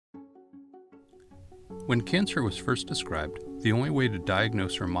When cancer was first described, the only way to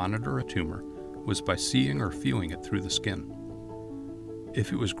diagnose or monitor a tumor was by seeing or feeling it through the skin.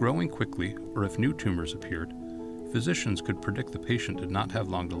 If it was growing quickly or if new tumors appeared, physicians could predict the patient did not have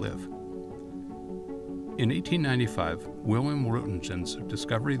long to live. In 1895, William Röntgen's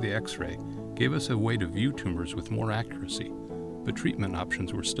discovery of the X-ray gave us a way to view tumors with more accuracy, but treatment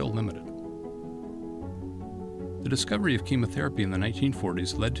options were still limited. The discovery of chemotherapy in the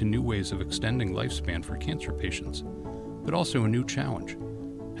 1940s led to new ways of extending lifespan for cancer patients, but also a new challenge.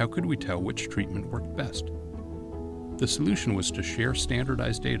 How could we tell which treatment worked best? The solution was to share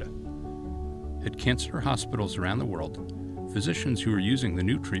standardized data. At cancer hospitals around the world, physicians who were using the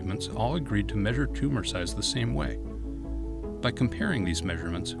new treatments all agreed to measure tumor size the same way. By comparing these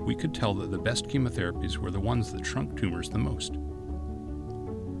measurements, we could tell that the best chemotherapies were the ones that shrunk tumors the most.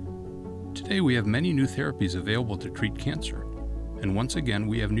 Today we have many new therapies available to treat cancer, and once again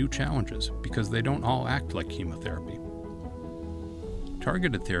we have new challenges because they don't all act like chemotherapy.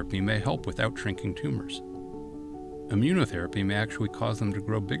 Targeted therapy may help without shrinking tumors. Immunotherapy may actually cause them to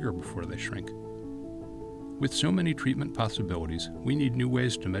grow bigger before they shrink. With so many treatment possibilities, we need new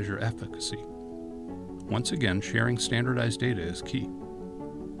ways to measure efficacy. Once again, sharing standardized data is key.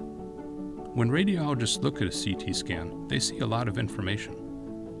 When radiologists look at a CT scan, they see a lot of information.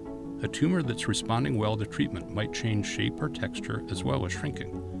 A tumor that's responding well to treatment might change shape or texture as well as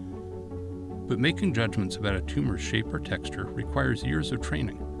shrinking. But making judgments about a tumor's shape or texture requires years of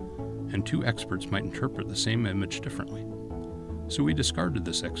training, and two experts might interpret the same image differently. So we discarded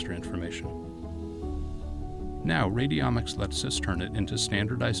this extra information. Now, Radiomics lets us turn it into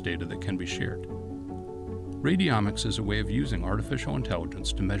standardized data that can be shared. Radiomics is a way of using artificial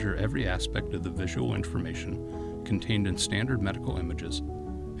intelligence to measure every aspect of the visual information contained in standard medical images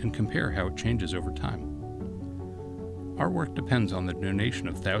and compare how it changes over time. Our work depends on the donation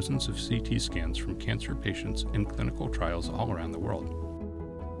of thousands of CT scans from cancer patients in clinical trials all around the world.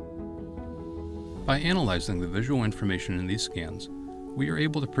 By analyzing the visual information in these scans, we are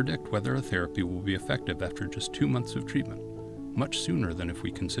able to predict whether a therapy will be effective after just 2 months of treatment, much sooner than if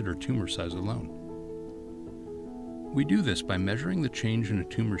we consider tumor size alone. We do this by measuring the change in a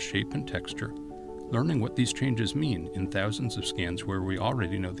tumor's shape and texture, learning what these changes mean in thousands of scans where we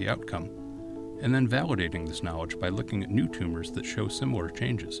already know the outcome, and then validating this knowledge by looking at new tumors that show similar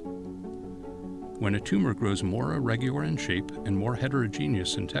changes. When a tumor grows more irregular in shape and more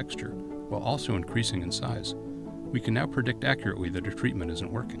heterogeneous in texture, while also increasing in size, we can now predict accurately that a treatment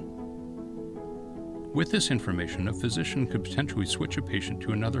isn't working. With this information, a physician could potentially switch a patient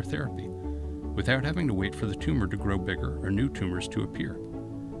to another therapy without having to wait for the tumor to grow bigger or new tumors to appear.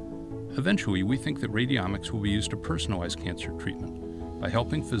 Eventually, we think that radiomics will be used to personalize cancer treatment by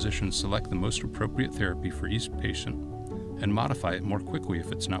helping physicians select the most appropriate therapy for each patient and modify it more quickly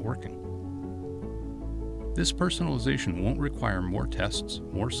if it's not working. This personalization won't require more tests,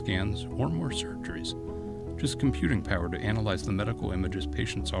 more scans, or more surgeries, just computing power to analyze the medical images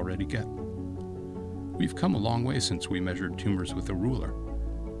patients already get. We've come a long way since we measured tumors with a ruler.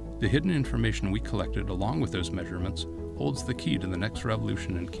 The hidden information we collected along with those measurements holds the key to the next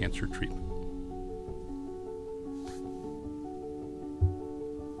revolution in cancer treatment.